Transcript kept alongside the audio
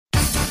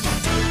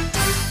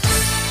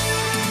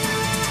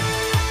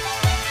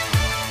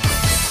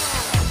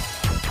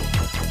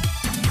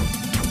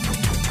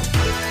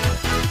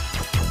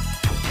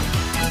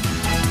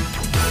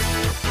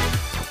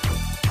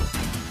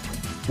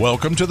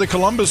Welcome to the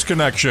Columbus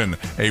Connection,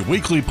 a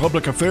weekly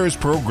public affairs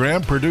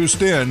program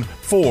produced in,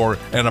 for,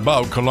 and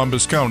about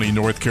Columbus County,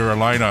 North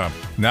Carolina.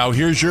 Now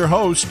here's your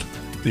host,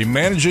 the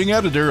managing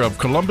editor of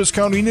Columbus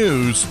County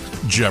News,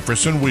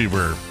 Jefferson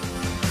Weaver.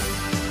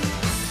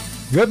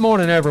 Good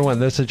morning, everyone.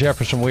 This is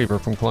Jefferson Weaver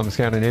from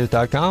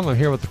ColumbusCountyNews.com. I'm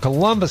here with the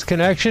Columbus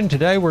Connection.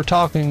 Today we're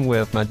talking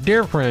with my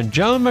dear friend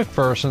Joan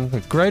McPherson, the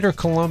Greater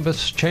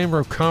Columbus Chamber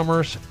of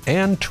Commerce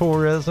and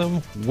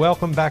Tourism.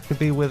 Welcome back to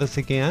be with us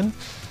again.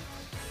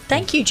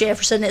 Thank you,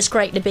 Jefferson. It's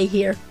great to be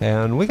here.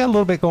 And we got a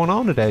little bit going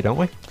on today, don't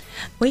we?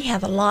 We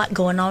have a lot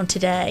going on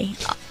today.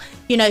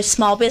 You know,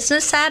 Small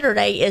Business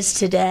Saturday is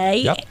today.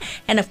 Yep.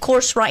 And, of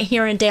course, right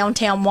here in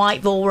downtown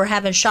Whiteville, we're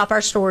having Shop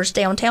Our Stores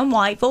downtown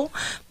Whiteville,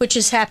 which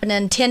is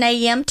happening 10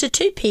 a.m. to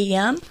 2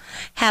 p.m.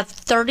 Have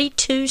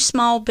 32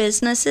 small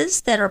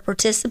businesses that are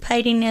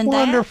participating in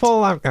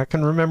Wonderful. I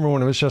can remember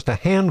when it was just a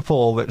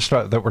handful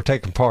that were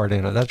taking part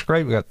in it. That's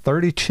great. We got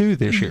 32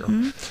 this year.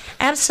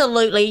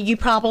 Absolutely. You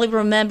probably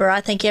remember, I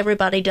think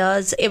everybody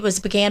does,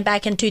 it began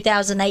back in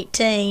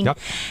 2018. Yep.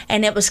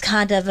 And it was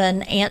kind of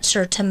an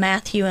answer to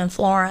Matthew and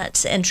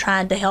Florence and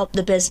trying to help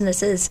the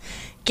businesses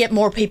get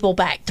more people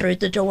back through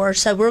the door.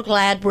 So we're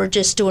glad we're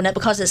just doing it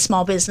because it's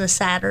Small Business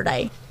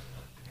Saturday.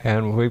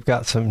 And we've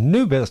got some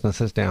new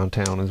businesses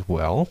downtown as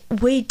well.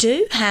 We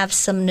do have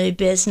some new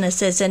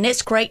businesses, and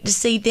it's great to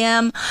see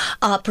them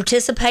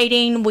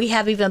participating. We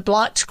have even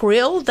Block's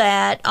Grill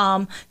that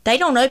they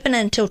don't open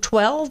until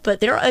 12,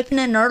 but they're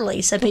opening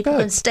early so people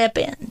can step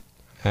in.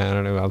 And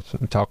I know I was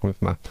talking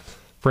with my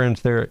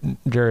friends there at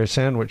Jerry's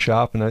Sandwich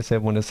Shop, and they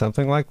said when it's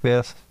something like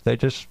this, they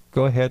just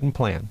go ahead and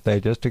plan. They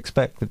just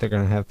expect that they're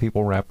going to have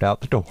people wrapped out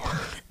the door.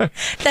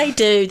 They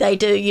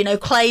do. You know,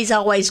 Clay's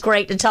always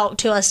great to talk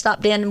to. I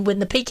stopped in when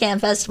the Pecan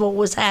Festival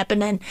was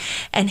happening,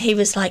 and he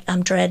was like,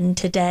 I'm dreading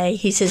today.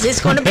 He says,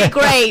 it's going to be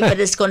great, but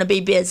it's going to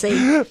be busy.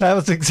 That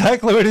was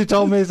exactly what he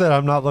told me. He said,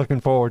 I'm not looking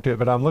forward to it,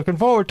 but I'm looking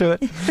forward to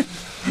it.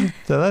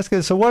 So that's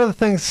good. So what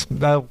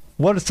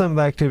are some of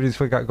the activities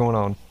we got going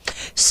on?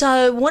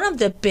 So one of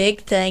the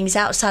big things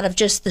outside of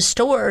just the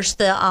stores,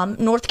 the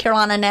North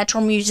Carolina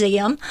Natural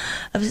Museum,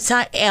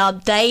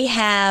 they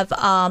have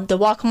the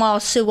Waccamaw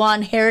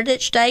Siouan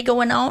Heritage Day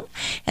going on,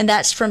 and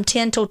that's from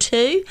 10 till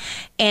 2.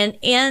 And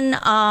in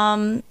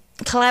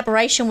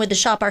collaboration with the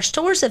Shop Our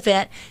Stores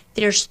event,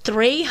 there's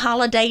 3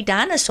 holiday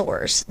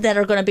dinosaurs that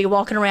are going to be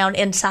walking around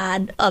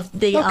inside of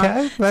the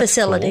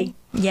facility.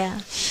 Cool. Yeah.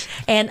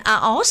 And I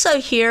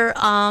also hear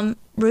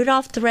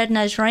Rudolph the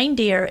Red-Nosed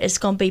Reindeer is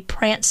going to be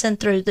prancing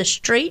through the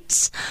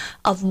streets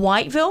of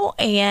Whiteville,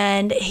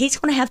 and he's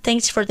going to have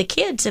things for the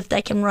kids if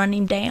they can run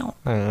him down.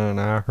 And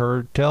I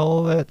heard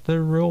tell that the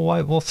real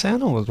Whiteville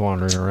Santa was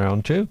wandering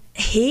around, too.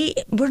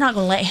 We're not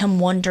going to let him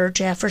wander,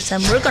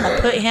 Jefferson. We're going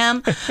to put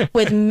him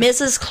with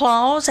Mrs.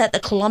 Claus at the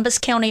Columbus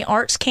County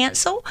Arts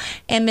Council,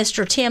 and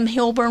Mr. Tim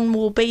Hilburn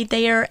will be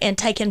there and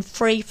taking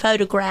free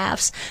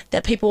photographs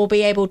that people will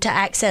be able to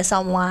access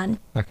online.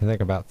 I can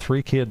think about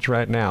 3 kids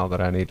right now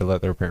that I need to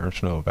let their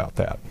parents know about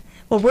that.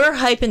 Well, we're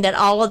hoping that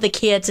all of the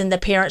kids and the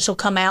parents will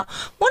come out.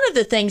 One of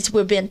the things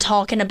we've been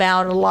talking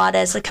about a lot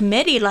as a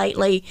committee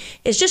lately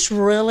is just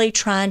really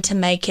trying to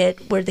make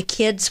it where the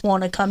kids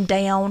want to come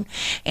down.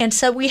 And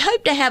so we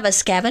hope to have a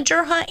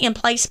scavenger hunt in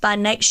place by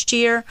next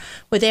year.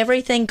 With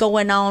everything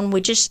going on,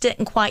 we just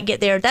didn't quite get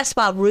there. That's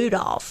why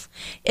Rudolph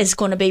is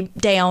going to be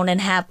down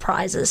and have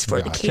prizes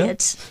for the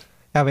kids.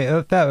 I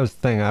mean, that was the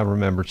thing I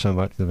remembered so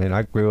much. I mean,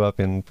 I grew up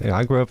in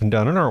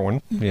Dun and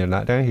Irwin,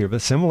 not down here,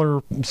 but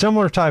similar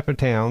type of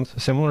towns,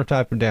 similar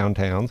type of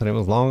downtowns. And it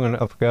was long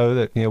enough ago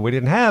that, we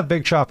didn't have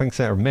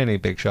many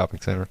big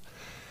shopping centers.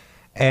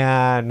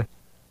 And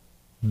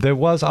there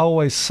was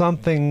always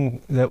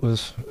something it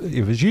was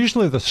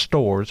usually the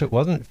stores. It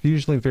wasn't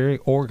usually very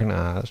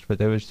organized, but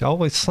there was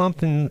always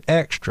something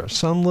extra,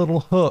 some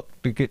little hook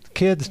to get the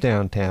kids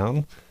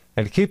downtown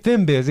and to keep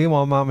them busy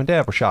while mom and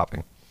dad were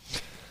shopping.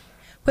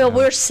 Well,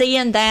 we're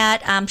seeing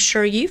that. I'm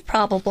sure you've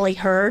probably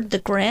heard the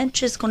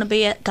Grinch is going to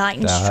be at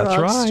Guyton's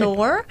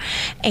Drugstore.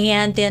 Right.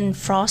 And then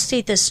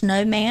Frosty the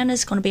Snowman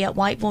is going to be at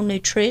Whiteville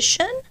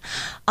Nutrition.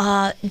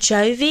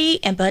 Jovi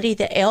and Buddy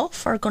the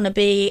Elf are going to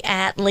be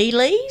at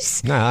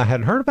Lily's. No, I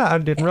hadn't heard about it. I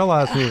didn't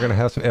realize we were going to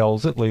have some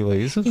elves at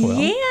Lily's as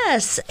well.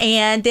 Yes.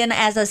 And then,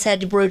 as I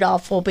said,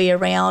 Rudolph will be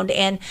around.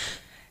 And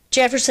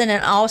Jefferson,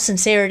 in all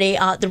sincerity,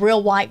 the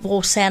real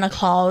Whiteville Santa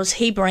Claus,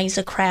 he brings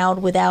a crowd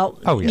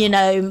without,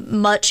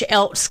 much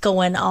else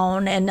going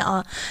on.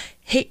 And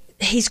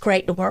he's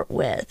great to work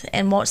with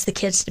and wants the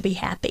kids to be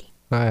happy.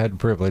 I had the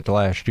privilege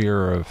last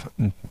year of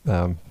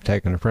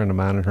taking a friend of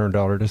mine and her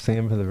daughter to see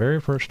him for the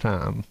very first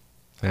time.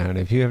 And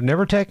if you have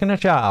never taken a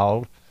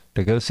child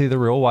to go see the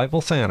real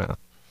Whiteville Santa,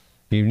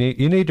 you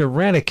need to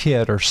rent a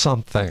kid or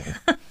something.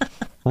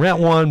 rent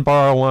one,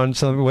 borrow one,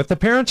 so with the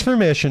parents'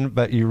 permission,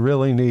 but you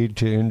really need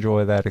to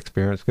enjoy that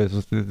experience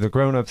because the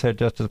grown-ups had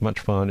just as much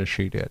fun as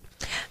she did.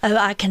 Oh,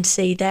 I can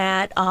see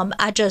that.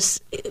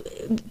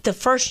 The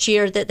first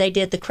year that they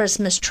did the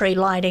Christmas tree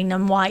lighting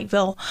in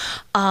Whiteville,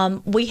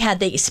 we had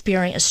the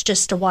experience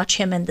just to watch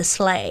him in the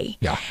sleigh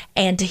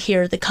and to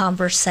hear the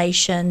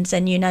conversations.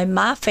 And,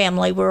 my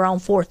family, we're on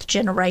fourth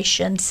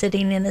generation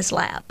sitting in his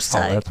lap. So.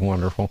 Oh, that's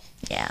wonderful.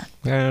 Yeah.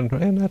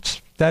 And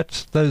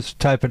that's those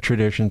type of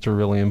traditions are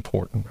really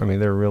important. I mean,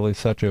 they're really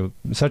such a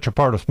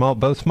part of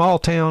both small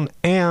town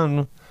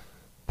and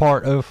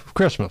part of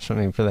Christmas. I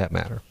mean, for that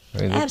matter.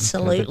 I mean,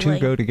 absolutely. The two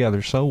go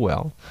together so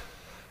well.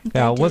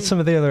 Now, what's some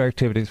of the other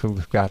activities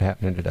we've got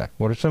happening today?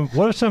 What are some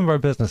of our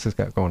businesses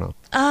got going on?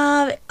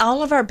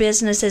 All of our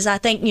businesses, I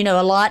think,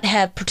 a lot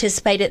have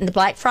participated in the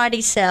Black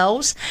Friday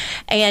sales.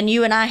 And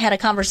you and I had a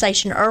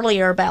conversation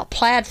earlier about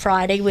Plaid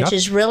Friday, which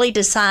is really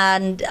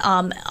designed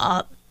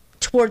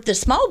toward the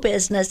small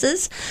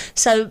businesses.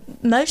 So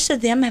most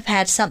of them have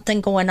had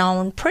something going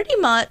on pretty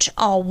much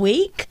all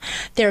week.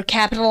 They're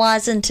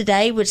capitalizing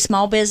today with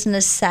Small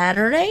Business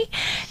Saturday,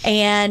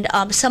 and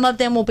some of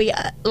them will be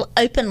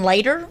open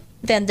later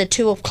than the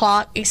 2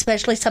 o'clock,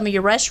 especially some of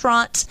your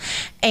restaurants.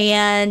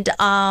 And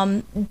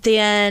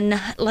then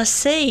let's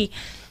see,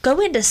 go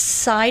into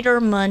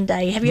Cider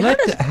Monday. Have you heard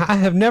of? I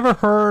have never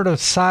heard of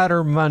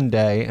Cider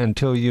Monday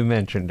until you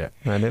mentioned it,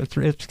 and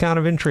it's kind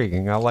of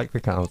intriguing. I like the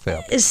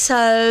concept.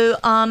 So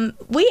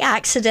we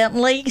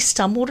accidentally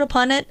stumbled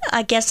upon it,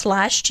 I guess,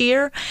 last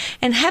year,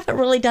 and haven't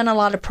really done a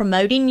lot of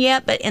promoting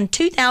yet. But in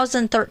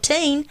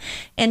 2013,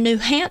 in New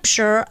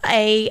Hampshire,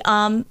 a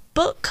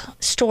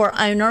bookstore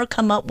owner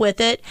come up with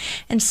it,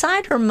 and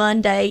Cider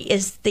Monday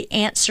is the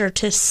answer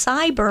to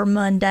Cyber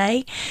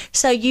Monday.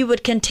 So you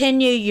would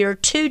continue your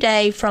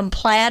 2-day from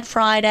Plaid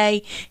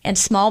Friday and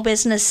Small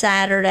Business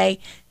Saturday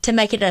to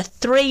make it a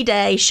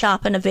 3-day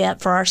shopping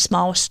event for our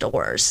small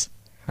stores.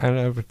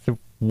 And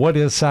what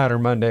is Cider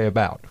Monday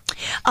about?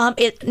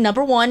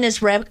 Number one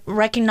is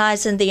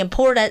recognizing the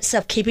importance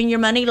of keeping your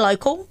money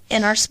local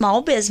in our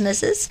small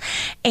businesses.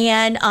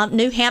 And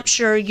New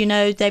Hampshire,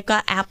 they've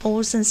got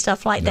apples and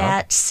stuff like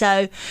that.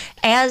 So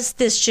as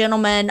this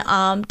gentleman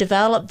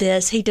developed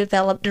this, he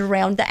developed it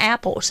around the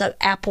apple. So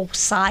apple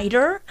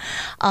cider,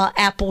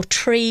 apple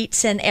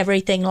treats, and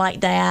everything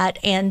like that.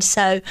 And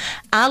so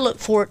I look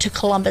forward to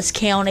Columbus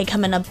County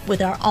coming up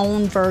with our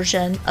own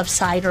version of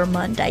Cider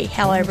Monday,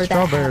 however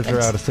that happens. Strawberries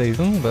are out of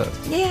season, but...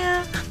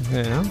 Yeah.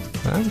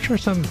 I'm sure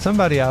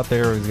somebody out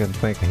there is going to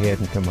think ahead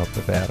and come up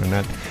with that. And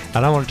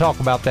I want to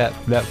talk about that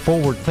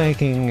forward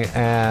thinking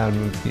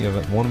and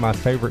one of my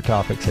favorite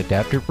topics,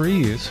 adaptive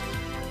reuse.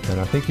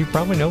 And I think you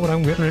probably know what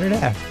I'm getting ready to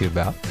ask you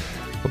about.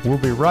 But we'll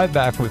be right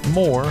back with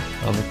more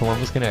on the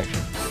Columbus Connection.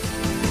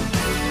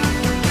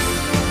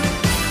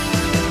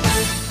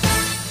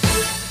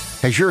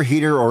 Has your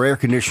heater or air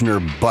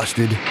conditioner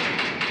busted?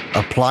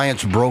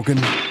 Appliance broken?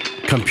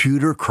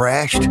 Computer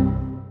crashed?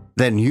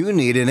 Then you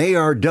need an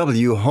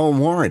ARW home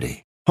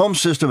warranty. Home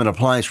system and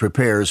appliance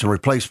repairs and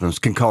replacements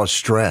can cause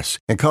stress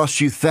and cost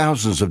you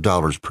thousands of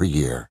dollars per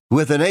year.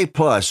 With an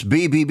A-plus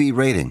BBB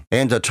rating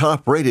and a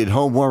top-rated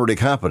home warranty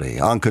company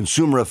on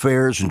Consumer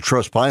Affairs and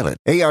Trustpilot,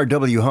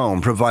 ARW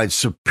Home provides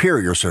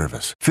superior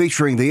service,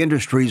 featuring the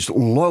industry's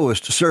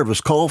lowest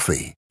service call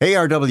fee.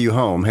 ARW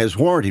Home has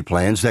warranty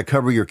plans that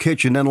cover your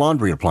kitchen and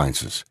laundry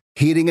appliances,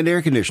 heating and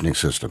air conditioning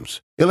systems,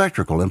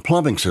 electrical and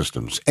plumbing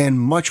systems, and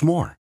much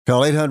more.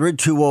 Call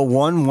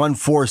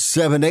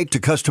 800-201-1478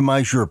 to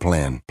customize your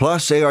plan.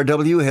 Plus,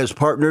 ARW has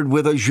partnered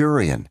with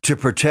Azurian to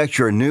protect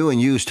your new and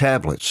used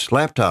tablets,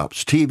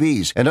 laptops,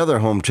 TVs, and other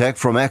home tech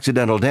from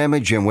accidental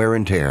damage and wear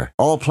and tear.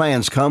 All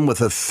plans come with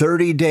a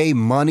 30-day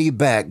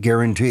money-back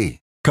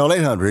guarantee. Call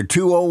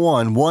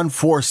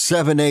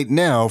 800-201-1478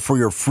 now for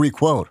your free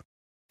quote.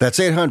 That's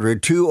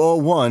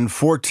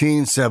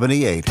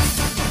 800-201-1478.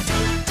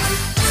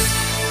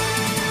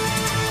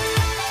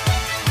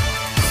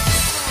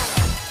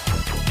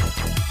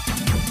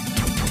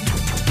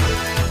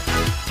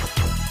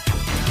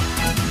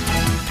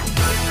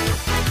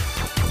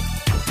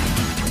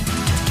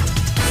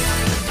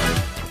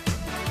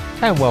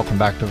 And welcome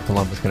back to the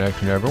Columbus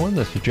Connection, everyone.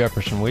 This is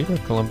Jefferson Weaver,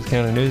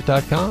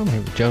 ColumbusCountyNews.com, here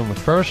with Joan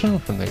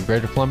McPherson from the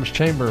Greater Columbus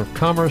Chamber of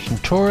Commerce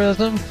and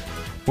Tourism.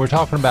 We're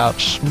talking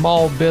about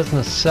Small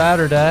Business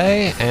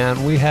Saturday,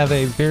 and we have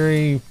a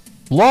very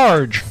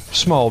large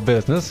small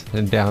business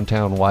in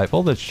downtown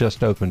Whiteville that's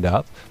just opened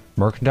up,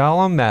 Mercantile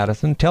on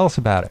Madison. Tell us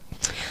about it.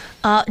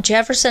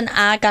 Jefferson,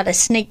 I got a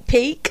sneak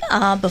peek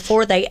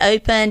before they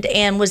opened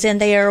and was in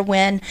there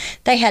when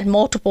they had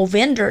multiple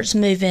vendors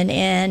moving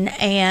in.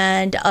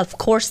 And, of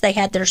course, they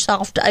had their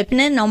soft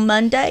opening on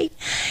Monday.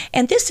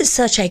 And this is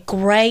such a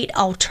great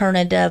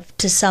alternative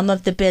to some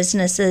of the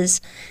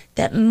businesses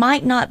that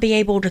might not be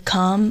able to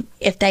come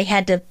if they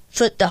had to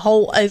foot the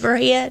whole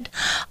overhead.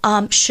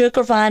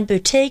 Sugar Vine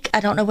Boutique, I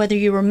don't know whether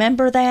you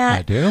remember that.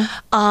 I do.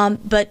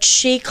 But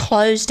she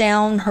closed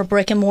down her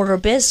brick and mortar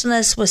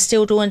business, was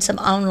still doing some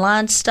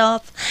online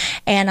stuff.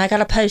 And I got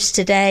a post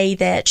today day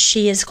that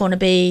she is going to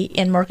be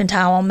in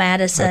Mercantile on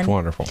Madison. That's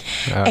wonderful.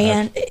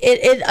 And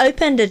it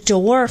opened a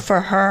door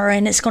for her,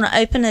 and it's going to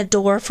open a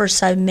door for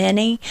so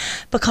many,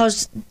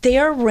 because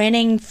they're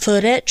renting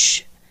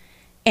footage.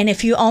 And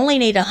if you only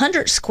need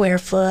 100 square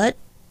foot,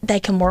 they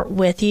can work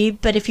with you.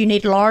 But if you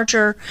need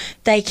larger,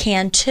 they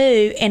can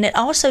too. And it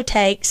also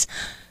takes,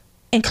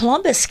 in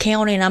Columbus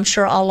County, and I'm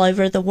sure all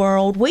over the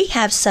world, we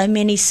have so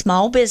many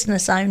small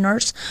business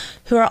owners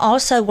who are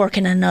also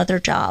working another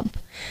job.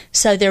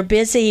 So they're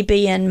busy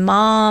being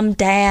mom,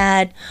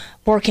 dad,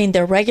 working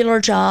their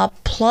regular job,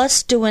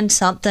 plus doing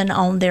something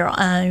on their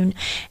own.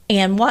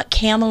 And what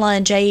Kamala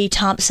and J.E.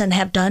 Thompson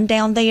have done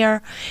down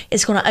there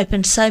is going to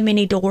open so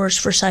many doors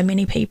for so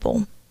many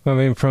people. I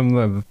mean, from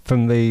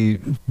the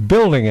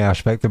building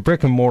aspect, the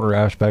brick and mortar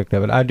aspect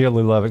of it, I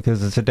dearly love it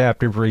because it's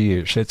adaptive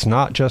reuse. It's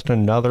not just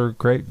another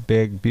great,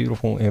 big,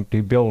 beautiful,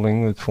 empty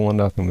building that's full of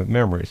nothing but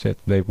memories.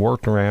 They've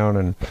worked around,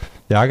 and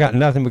yeah, I got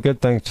nothing but good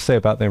things to say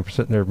about them for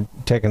sitting there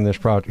taking this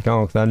project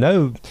on, because I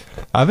know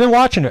I've been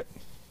watching it.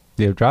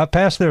 You drive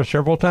past there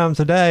several times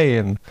a day,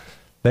 and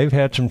they've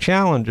had some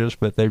challenges,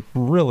 but they've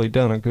really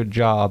done a good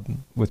job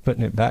with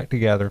putting it back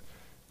together,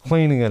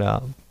 cleaning it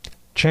up,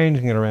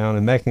 changing it around,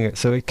 and making it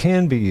so it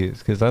can be used,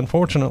 because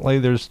unfortunately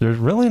there's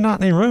really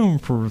not any room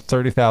for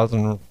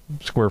 30,000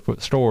 square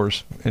foot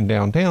stores in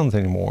downtowns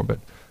anymore. But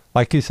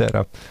like you said,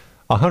 a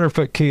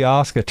 100-foot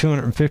kiosk, a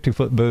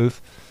 250-foot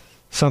booth,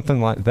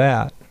 something like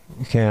that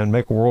can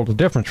make a world of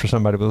difference for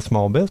somebody with a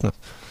small business.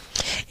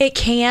 It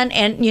can,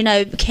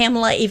 and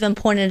Kamala even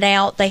pointed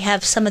out they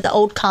have some of the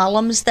old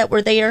columns that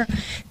were there.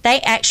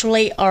 They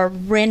actually are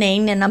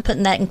renting, and I'm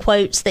putting that in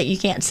quotes that you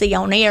can't see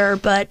on air,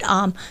 but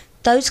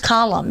those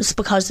columns,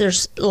 because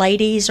there's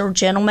ladies or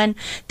gentlemen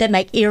that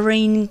make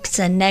earrings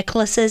and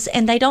necklaces,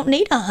 and they don't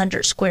need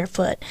 100 square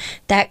foot.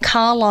 That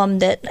column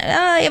that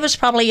it was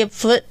probably a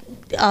foot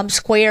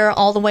square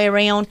all the way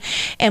around.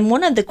 And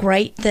one of the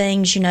great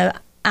things,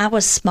 I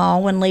was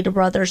small when Lita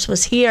Brothers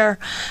was here,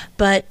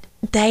 but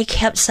they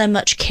kept so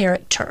much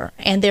character.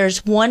 And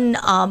there's one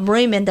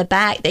room in the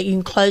back that you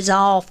can close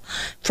off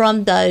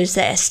from those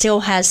that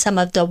still has some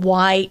of the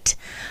white,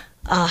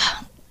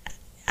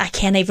 I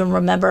can't even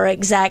remember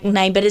exact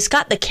name, but it's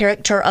got the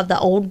character of the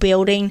old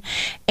building.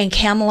 And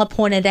Kamala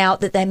pointed out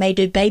that they may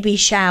do baby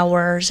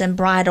showers and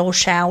bridal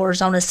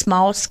showers on a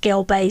small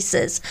scale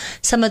basis,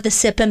 some of the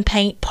sip and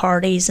paint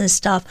parties and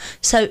stuff.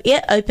 So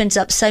it opens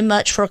up so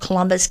much for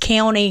Columbus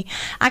County.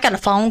 I got a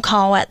phone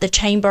call at the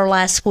chamber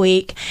last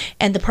week,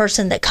 and the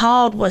person that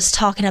called was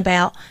talking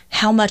about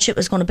how much it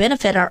was going to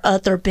benefit our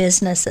other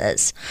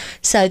businesses.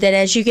 So that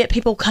as you get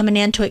people coming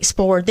in to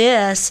explore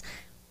this,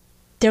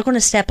 they're going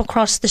to step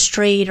across the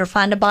street or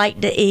find a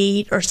bite to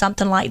eat or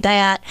something like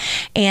that.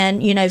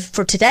 And,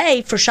 for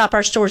today, for Shop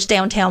Our Stores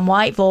Downtown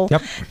Whiteville,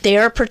 yep,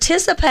 they're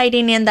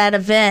participating in that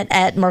event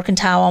at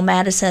Mercantile on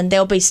Madison.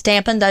 They'll be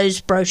stamping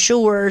those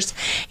brochures.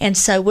 And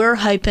so we're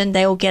hoping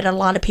they'll get a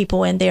lot of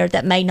people in there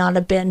that may not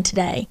have been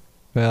today.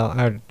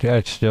 Well,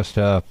 it's just,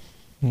 I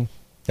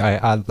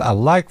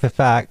like the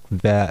fact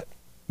that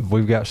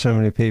we've got so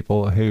many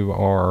people who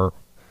are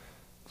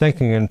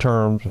thinking in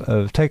terms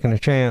of taking a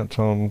chance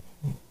on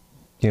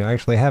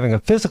actually having a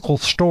physical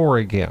store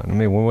again. I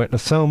mean, we went to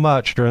so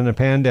much during the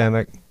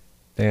pandemic,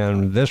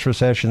 and this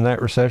recession,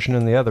 that recession,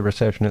 and the other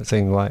recession, it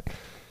seemed like.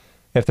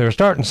 If they were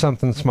starting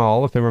something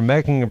small, if they were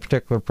making a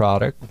particular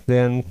product,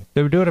 then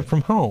they would do it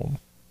from home.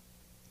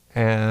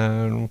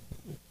 And,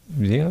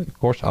 of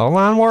course,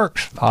 online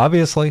works.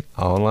 Obviously,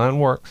 online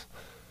works.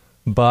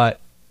 But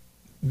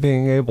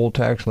being able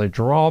to actually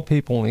draw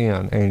people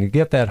in and you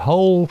get that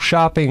whole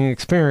shopping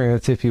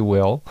experience, if you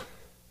will,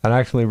 and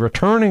actually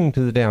returning to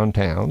the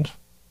downtowns,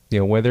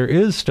 where there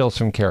is still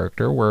some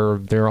character, where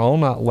they're all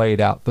not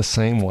laid out the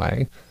same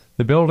way.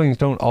 The buildings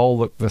don't all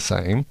look the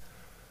same.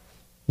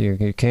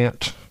 You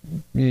can't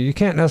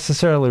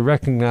necessarily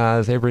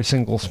recognize every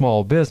single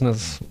small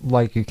business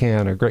like you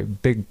can a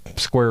great big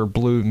square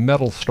blue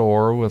metal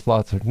store with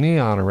lots of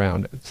neon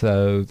around it.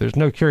 So there's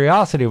no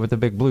curiosity with the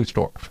big blue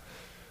store.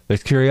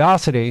 There's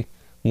curiosity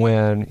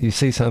when you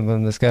see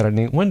something that's got a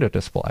neat window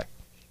display.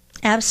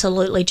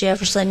 Absolutely,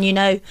 Jefferson.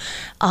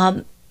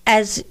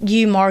 As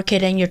you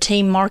market and your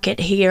team market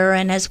here,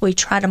 and as we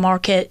try to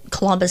market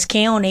Columbus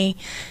County,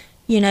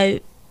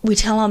 we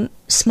tell them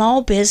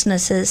small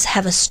businesses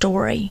have a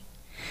story.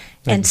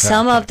 And Exactly.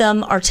 Some of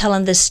them are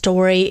telling the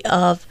story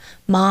of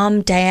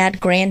mom, dad,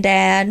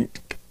 granddad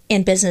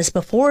in business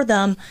before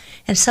them,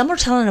 and some are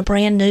telling a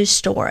brand new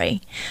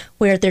story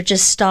where they're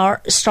just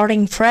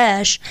starting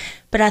fresh.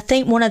 But I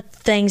think one of the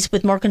things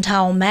with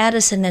Mercantile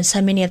Madison and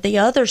so many of the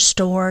other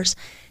stores,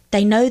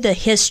 they know the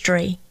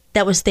history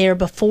that was there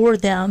before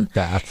them.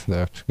 That's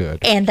good.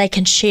 And they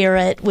can share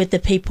it with the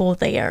people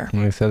there.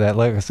 So that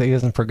legacy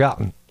isn't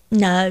forgotten.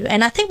 No,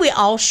 and I think we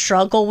all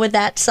struggle with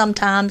that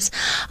sometimes.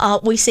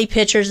 We see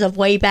pictures of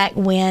way back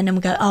when and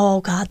we go,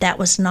 oh, God, that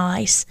was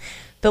nice.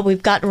 But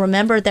we've got to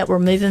remember that we're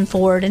moving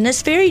forward, and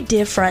it's very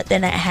different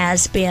than it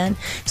has been.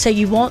 So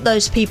you want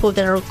those people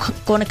that are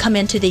going to come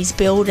into these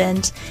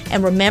buildings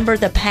and remember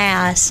the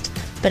past,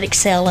 but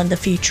excel in the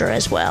future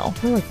as well.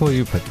 I like the way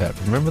you put that.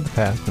 Remember the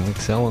past and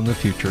excel in the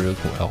future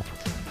as well.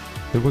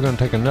 So we're going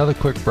to take another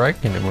quick break,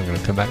 and then we're going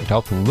to come back and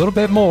talk a little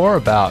bit more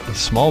about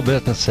Small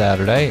Business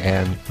Saturday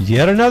and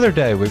yet another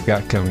day we've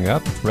got coming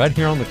up right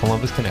here on the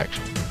Columbus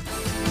Connection.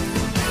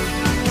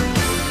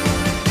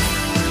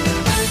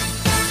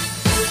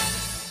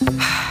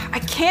 I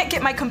can't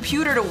get my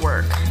computer to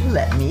work.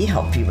 Let me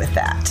help you with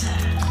that.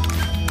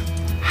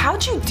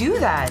 How'd you do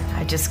that?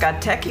 I just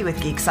got techie with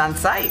Geeks on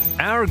Site.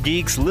 Our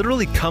geeks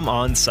literally come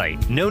on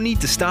site. No need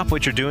to stop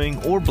what you're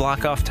doing or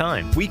block off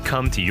time. We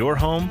come to your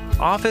home,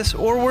 office,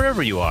 or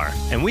wherever you are.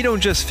 And we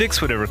don't just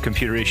fix whatever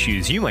computer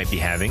issues you might be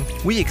having.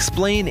 We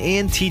explain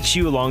and teach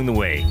you along the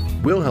way.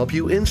 We'll help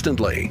you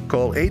instantly.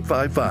 Call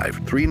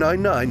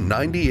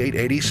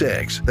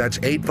 855-399-9886. That's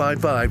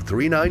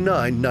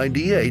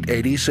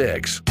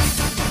 855-399-9886.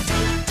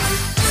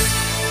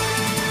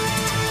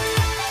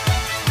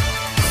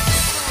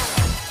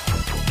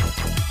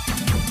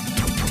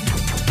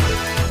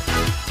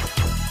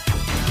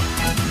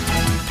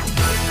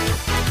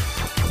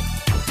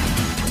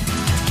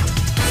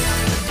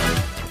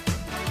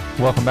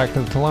 Welcome back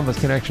to the Columbus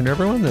Connection,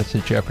 everyone. This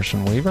is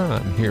Jefferson Weaver.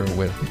 I'm here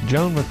with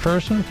Joan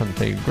McPherson from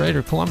the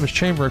Greater Columbus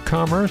Chamber of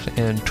Commerce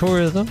and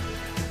Tourism.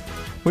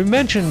 We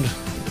mentioned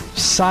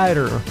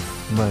Cider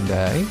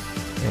Monday,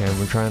 and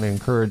we're trying to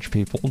encourage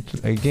people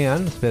to,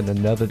 again, spend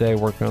another day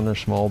working on their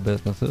small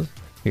businesses.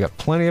 You got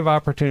plenty of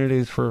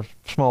opportunities for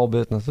small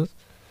businesses,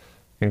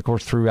 and of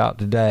course throughout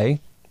the day.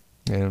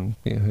 And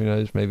who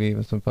knows, maybe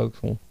even some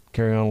folks will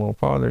carry on a little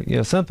farther.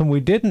 Something we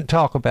didn't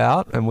talk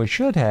about, and we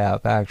should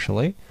have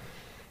actually,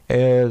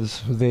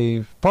 is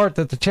the part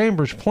that the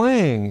Chamber's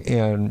playing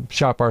in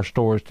Shop Our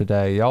Stores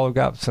today. Y'all have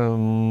got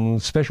some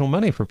special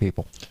money for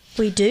people.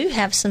 We do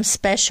have some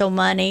special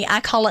money. I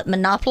call it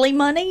Monopoly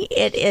money.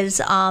 It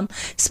is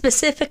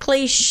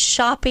specifically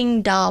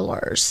shopping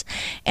dollars.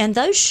 And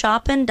those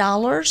shopping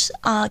dollars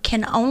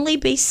can only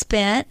be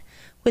spent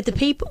with the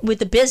people, with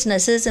the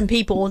businesses and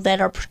people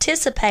that are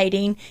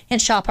participating in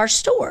Shop Our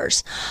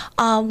Stores.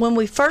 When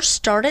we first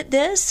started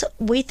this,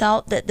 we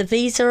thought that the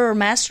Visa or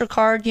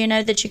MasterCard,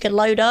 that you could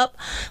load up,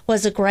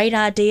 was a great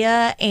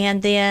idea.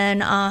 And then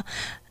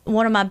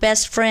one of my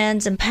best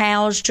friends and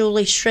pals,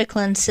 Julie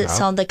Strickland, sits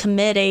on the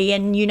committee,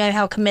 and you know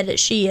how committed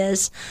she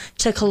is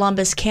to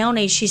Columbus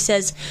County. She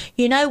says,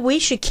 we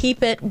should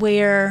keep it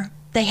where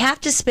they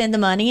have to spend the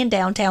money in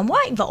downtown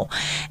Whiteville.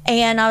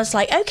 And I was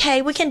like,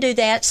 okay, we can do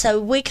that. So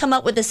we come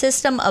up with a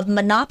system of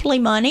Monopoly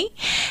money.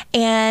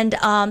 And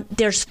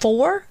there's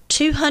 4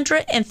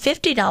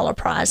 $250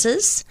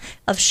 prizes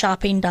of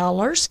shopping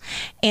dollars.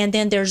 And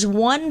then there's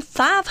one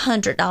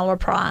 $500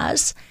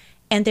 prize.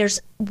 And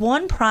there's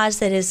one prize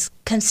that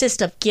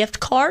consists of gift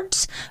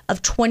cards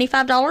of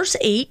 $25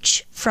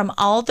 each from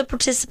all the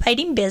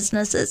participating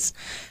businesses.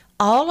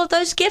 All of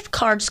those gift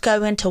cards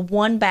go into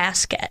one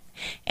basket.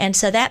 And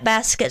so that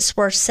basket's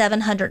worth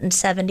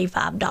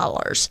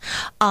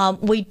 $775.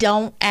 We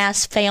don't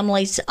ask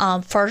families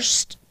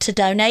first to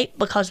donate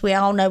because we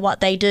all know what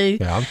they do.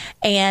 Yeah.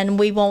 And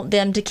we want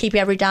them to keep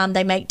every dime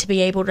they make to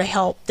be able to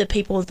help the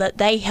people that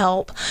they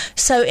help.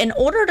 So in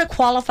order to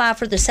qualify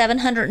for the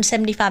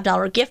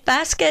 $775 gift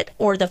basket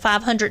or the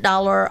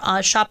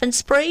 $500 shopping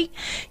spree,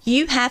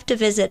 you have to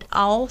visit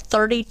all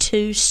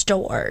 32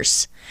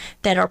 stores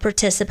that are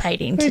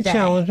participating today. It's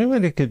challenging,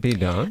 but it could be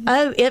done.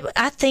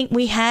 I think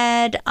we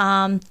had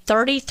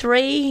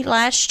 33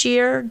 last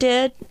year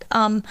did,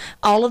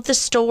 all of the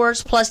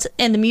stores, plus,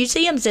 and the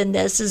museum's in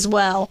this as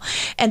well.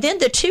 And then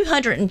the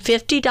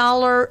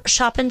 $250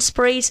 shopping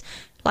sprees,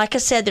 like I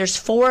said, there's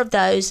 4 of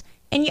those,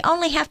 and you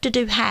only have to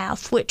do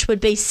half, which would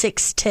be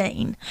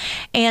 16.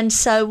 And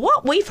so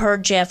what we've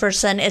heard,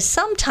 Jefferson, is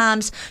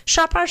sometimes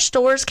Shop Our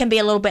Stores can be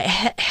a little bit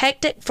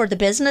hectic for the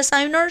business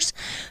owners,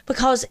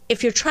 because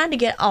if you're trying to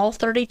get all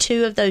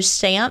 32 of those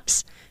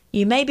stamps,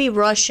 you may be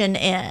rushing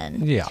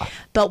in. Yeah.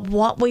 But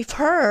what we've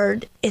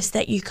heard is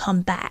that you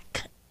come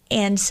back.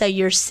 And so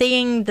you're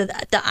seeing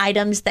the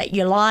items that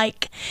you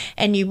like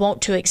and you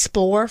want to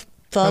explore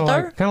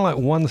further. Kind of like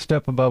one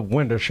step above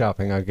window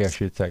shopping, I guess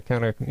you'd say.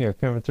 Kind of,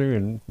 coming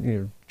through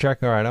and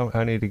check. All right,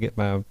 I need to get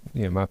my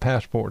my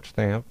passport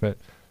stamp, but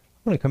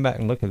I'm going to come back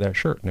and look at that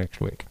shirt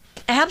next week.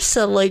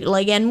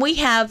 Absolutely. And we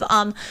have,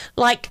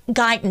 like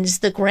Guyton's,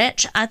 the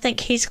Grinch, I think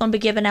he's going to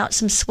be giving out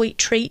some sweet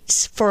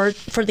treats for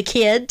the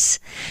kids.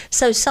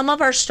 So some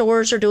of our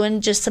stores are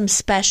doing just some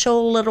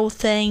special little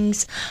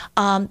things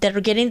that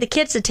are getting the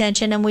kids'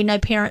 attention, and we know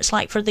parents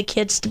like for the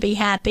kids to be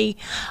happy,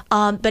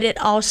 but it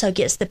also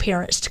gets the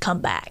parents to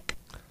come back.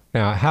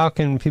 Now, how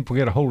can people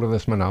get a hold of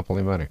this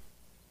Monopoly money?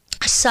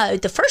 So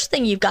the first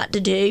thing you've got to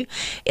do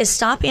is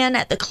stop in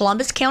at the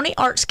Columbus County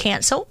Arts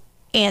Council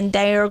and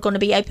they're going to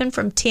be open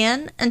from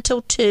 10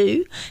 until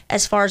 2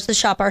 as far as the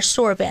Shop Our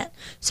Store event.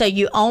 So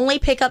you only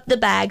pick up the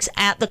bags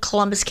at the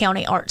Columbus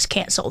County Arts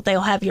Council.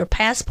 They'll have your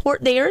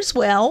passport there as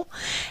well,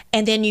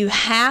 and then you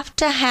have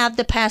to have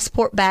the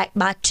passport back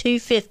by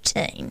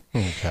 2:15.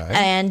 Okay.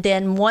 And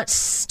then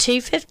once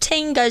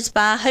 2:15 goes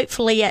by,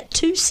 hopefully at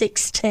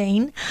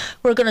 2:16,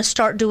 we're going to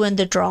start doing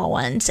the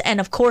drawings. And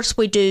of course,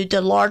 we do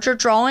the larger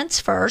drawings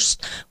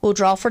first. We'll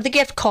draw for the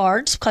gift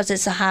cards because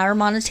it's a higher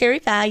monetary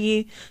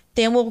value.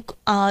 Then we'll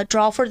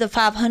draw for the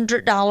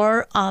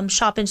 $500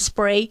 shopping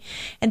spree.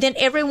 And then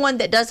everyone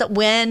that doesn't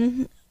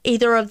win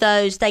either of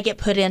those, they get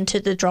put into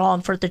the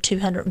drawing for the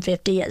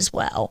 $250 as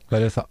well.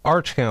 But it's the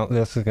Arts Council.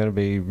 This is going to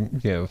be,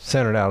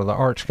 centered out of the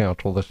Arts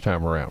Council this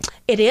time around.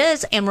 It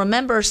is, and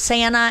remember,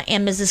 Santa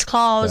and Mrs.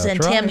 Claus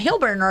and Tim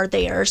Hilburn are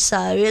there,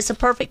 so it's a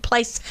perfect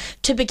place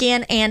to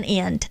begin and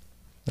end.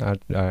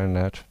 And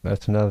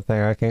that's another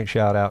thing I can't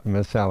shout out to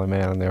Miss Sally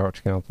Mann and the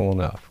Arts Council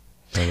enough.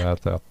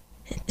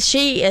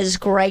 She is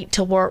great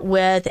to work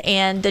with,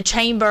 and the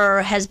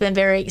Chamber has been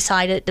very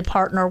excited to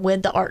partner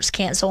with the Arts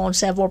Council on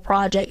several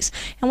projects,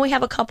 and we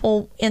have a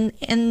couple in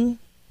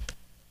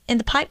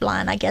the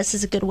pipeline, I guess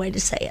is a good way to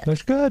say it.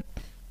 That's good.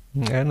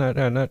 And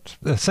at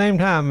the same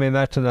time,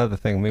 that's another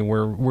thing.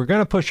 We're going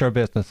to push our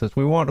businesses.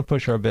 We want to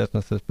push our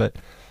businesses, but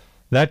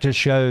that just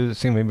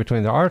shows,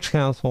 between the Arts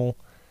Council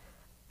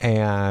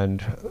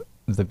and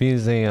the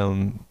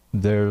museum,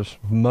 there's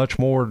much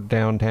more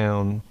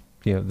downtown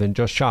than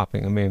just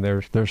shopping.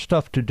 There's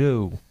stuff to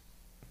do.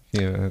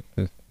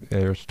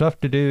 There's stuff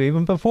to do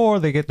even before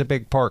they get the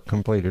big park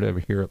completed over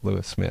here at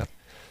Lewis Smith.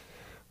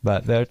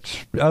 But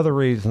that's other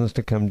reasons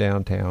to come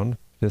downtown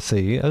to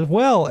see, as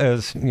well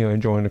as,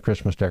 enjoying the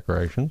Christmas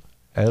decorations,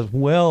 as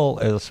well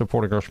as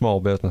supporting our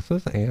small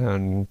businesses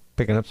and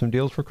picking up some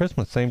deals for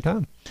Christmas at the same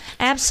time.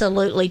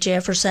 Absolutely,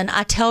 Jefferson.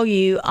 I tell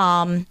you,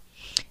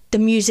 the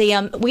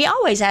museum, we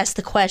always ask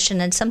the question,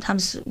 and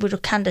sometimes we're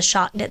kind of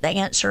shocked at the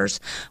answers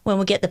when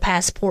we get the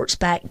passports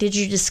back. Did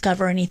you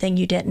discover anything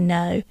you didn't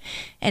know?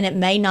 And it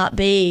may not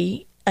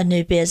be a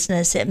new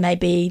business. It may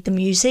be the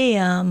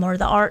museum or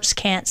the Arts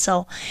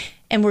Council.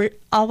 And we're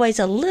always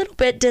a little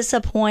bit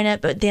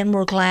disappointed, but then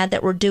we're glad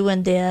that we're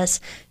doing this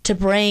to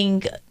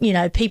bring,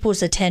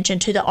 people's attention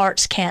to the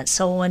Arts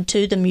Council and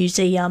to the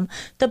museum,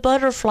 the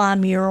butterfly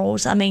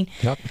murals.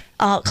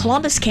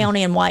 Columbus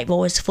County and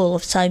Whiteville is full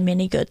of so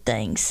many good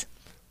things.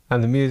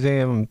 And the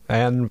museum,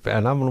 and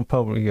I'm going to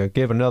probably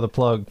give another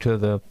plug to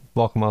the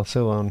Waccamaw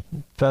Siouan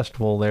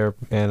Festival there,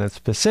 and it's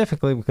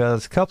specifically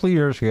because a couple of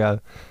years ago,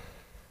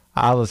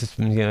 I was,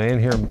 in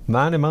here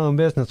minding my own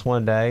business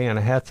one day, and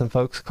I had some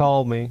folks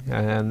call me,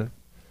 and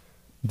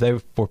they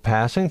were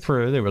passing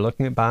through. They were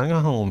looking at buying a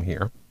home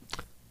here.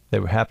 They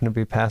were happened to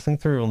be passing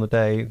through on the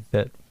day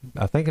that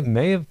I think it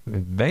may have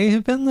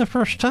been the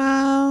first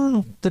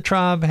time the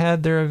tribe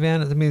had their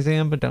event at the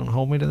museum, but don't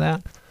hold me to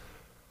that.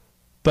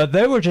 But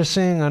they were just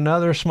seeing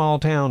another small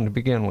town to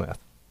begin with.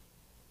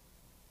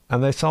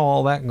 And they saw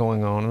all that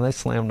going on, and they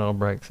slammed on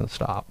brakes and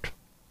stopped.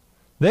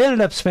 They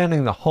ended up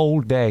spending the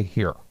whole day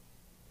here.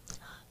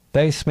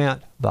 They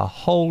spent the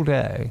whole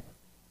day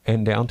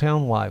in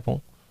downtown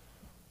Whiteville.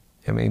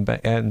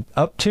 And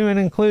up to and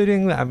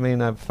including, I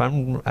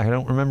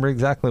don't remember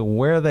exactly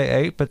where they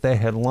ate, but they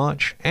had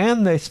lunch,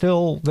 and they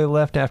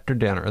left after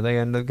dinner. They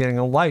ended up getting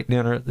a light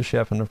dinner at the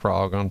Chef and the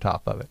Frog on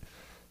top of it.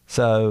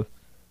 So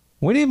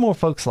we need more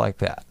folks like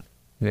that.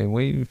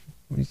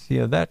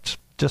 That's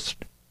just,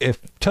 if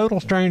total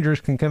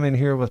strangers can come in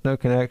here with no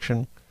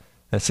connection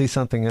and see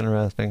something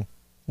interesting,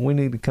 we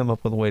need to come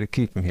up with a way to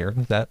keep them here,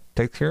 because that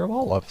takes care of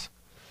all of us.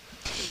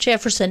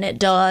 Jefferson, it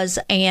does.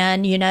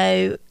 And,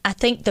 I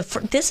think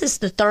this is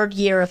the third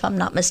year, if I'm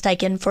not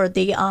mistaken, for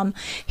the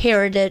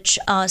Heritage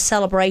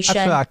celebration.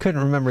 I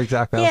couldn't remember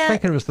exactly. I was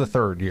thinking it was the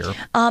third year.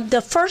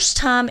 The first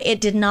time it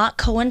did not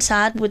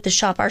coincide with the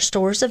Shop Our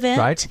Stores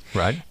event.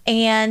 Right.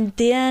 And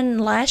then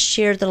last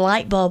year, the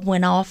light bulb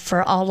went off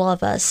for all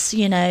of us.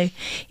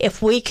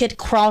 If we could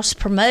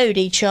cross-promote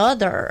each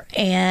other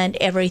and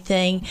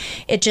everything,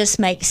 it just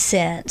makes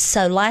sense.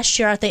 So last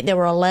year, I think there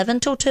were 11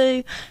 till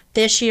 2.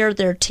 This year,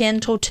 they're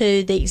 10 till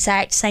 2, the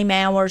exact same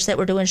hours that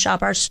we're doing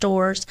Shop Our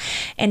Stores.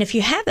 And if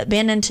you haven't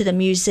been into the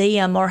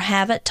museum or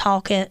haven't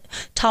talked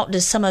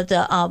to some of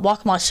the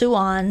Waccamaw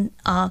Siouan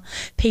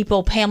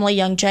people, Pamela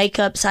Young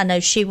Jacobs, I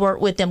know she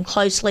worked with them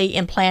closely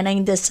in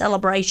planning this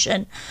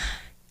celebration.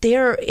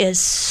 There is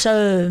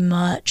so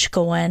much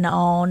going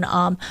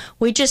on.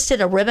 We just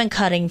did a ribbon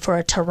cutting for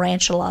a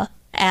tarantula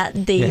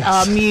at the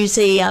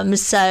museum.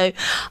 So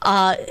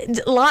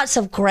lots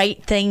of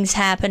great things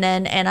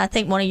happening. And I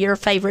think one of your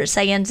favorite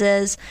sayings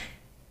is,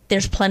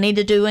 there's plenty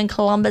to do in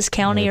Columbus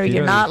County, or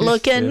you're not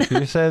looking. If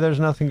you say there's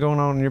nothing going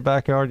on in your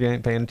backyard, you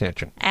ain't paying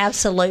attention.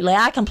 Absolutely.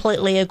 I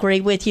completely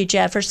agree with you,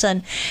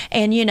 Jefferson.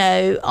 And,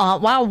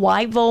 while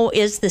Whiteville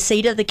is the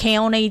seat of the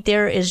county,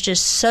 there is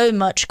just so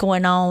much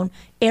going on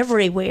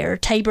everywhere.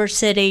 Tabor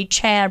City,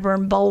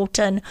 Chadbourne,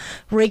 Bolton,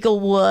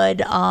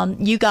 Regalwood.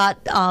 You got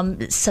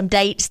some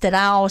dates that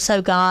I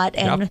also got,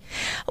 and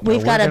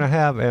we're going to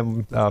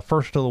have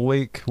first of the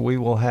week. We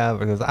will have,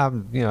 because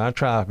I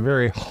try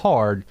very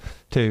hard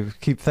to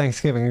keep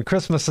Thanksgiving and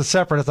Christmas as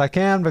separate as I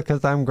can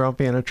because I'm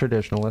grumpy and a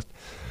traditionalist.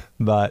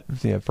 But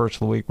first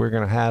of the week, we're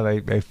going to have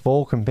a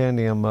full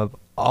compendium of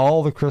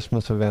all the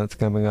Christmas events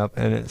coming up,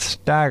 and it's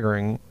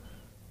staggering.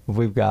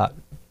 We've got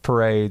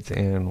parades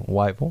in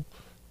Whiteville,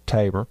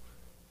 Tabor,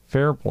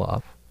 Fair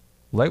Bluff,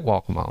 Lake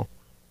Waccamaw,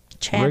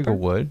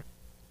 Regalwood,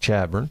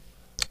 Chadbourne.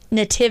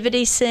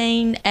 Nativity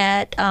scene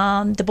at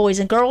the Boys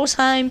and Girls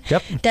Home.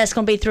 Yep. That's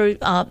going to be through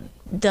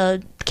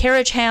the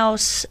carriage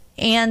house,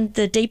 and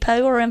the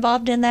depot are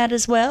involved in that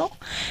as well.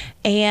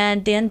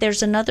 And then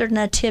there's another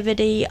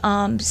nativity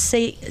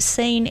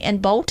scene in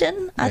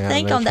Bolton, I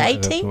think, on the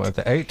 18th.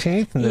 The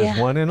 18th, and there's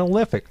one in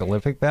Olympic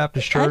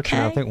Baptist Church. Okay.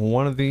 And I think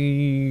one of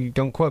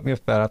don't quote me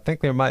if that, I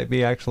think there might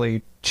be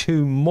actually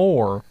 2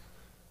 more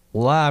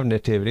live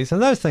nativities.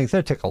 And those things,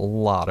 they take a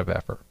lot of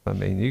effort. I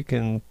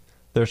mean,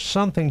 there's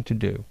something to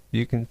do.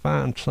 You can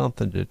find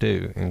something to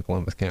do in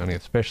Columbus County,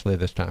 especially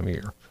this time of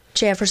year.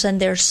 Jefferson,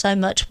 there's so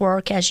much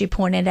work, as you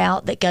pointed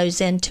out, that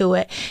goes into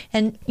it.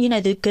 And,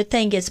 the good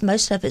thing is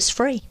most of it's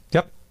free.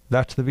 Yep.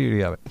 That's the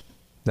beauty of it.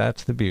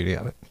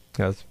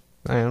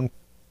 And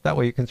that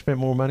way you can spend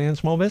more money on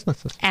small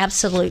businesses.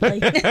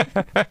 Absolutely.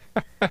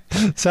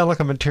 Sound like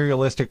a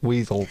materialistic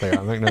weasel there.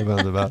 I make no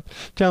bones about it.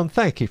 Joan,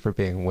 thank you for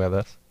being with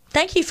us.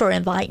 Thank you for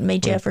inviting me,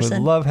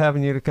 Jefferson. We love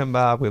having you to come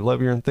by. We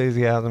love your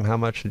enthusiasm, how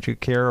much that you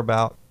care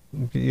about.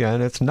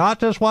 And it's not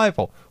just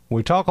Whiteville.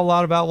 We talk a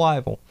lot about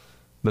Whiteville.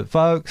 But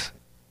folks,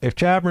 if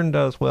Chadbourne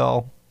does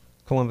well,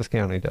 Columbus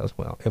County does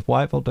well. If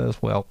Whiteville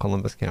does well,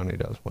 Columbus County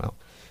does well.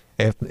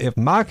 If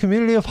my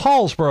community of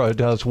Hallsboro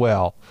does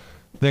well,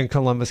 then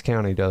Columbus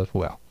County does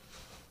well.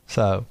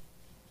 So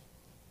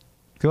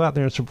go out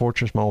there and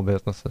support your small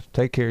businesses.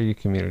 Take care of your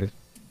communities.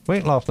 We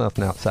ain't lost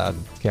nothing outside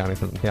the county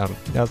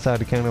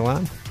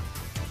line.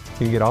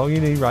 You can get all you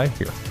need right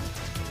here.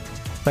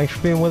 Thanks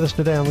for being with us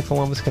today on the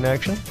Columbus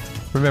Connection.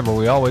 Remember,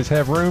 we always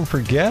have room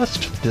for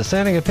guests.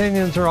 Dissenting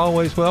opinions are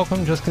always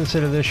welcome. Just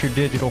consider this your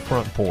digital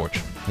front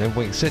porch. Then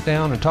we can sit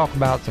down and talk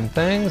about some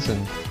things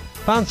and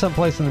find some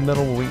place in the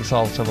middle where we can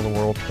solve some of the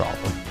world's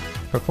problems.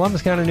 For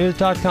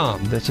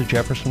ColumbusCountyNews.com, this is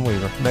Jefferson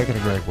Weaver. Make it a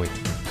great week.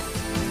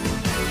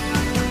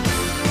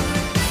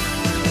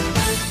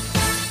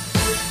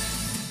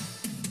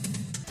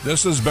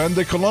 This has been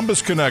the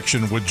Columbus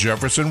Connection with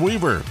Jefferson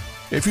Weaver.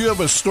 If you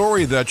have a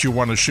story that you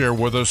want to share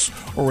with us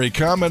or a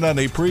comment on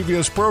a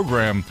previous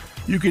program,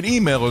 you can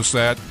email us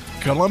at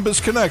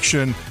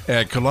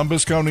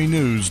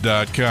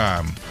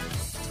columbusconnection@columbuscountynews.com.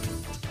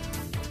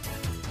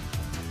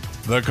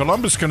 The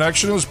Columbus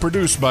Connection is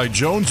produced by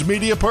Jones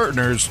Media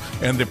Partners,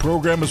 and the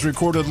program is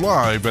recorded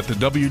live at the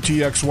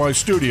WTXY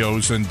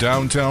studios in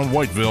downtown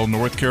Whiteville,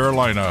 North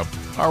Carolina.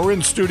 Our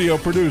in-studio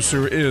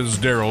producer is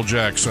Daryl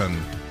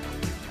Jackson.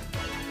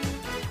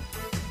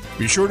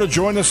 Be sure to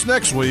join us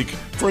next week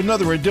for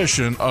another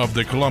edition of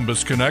the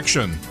Columbus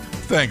Connection.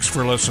 Thanks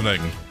for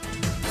listening.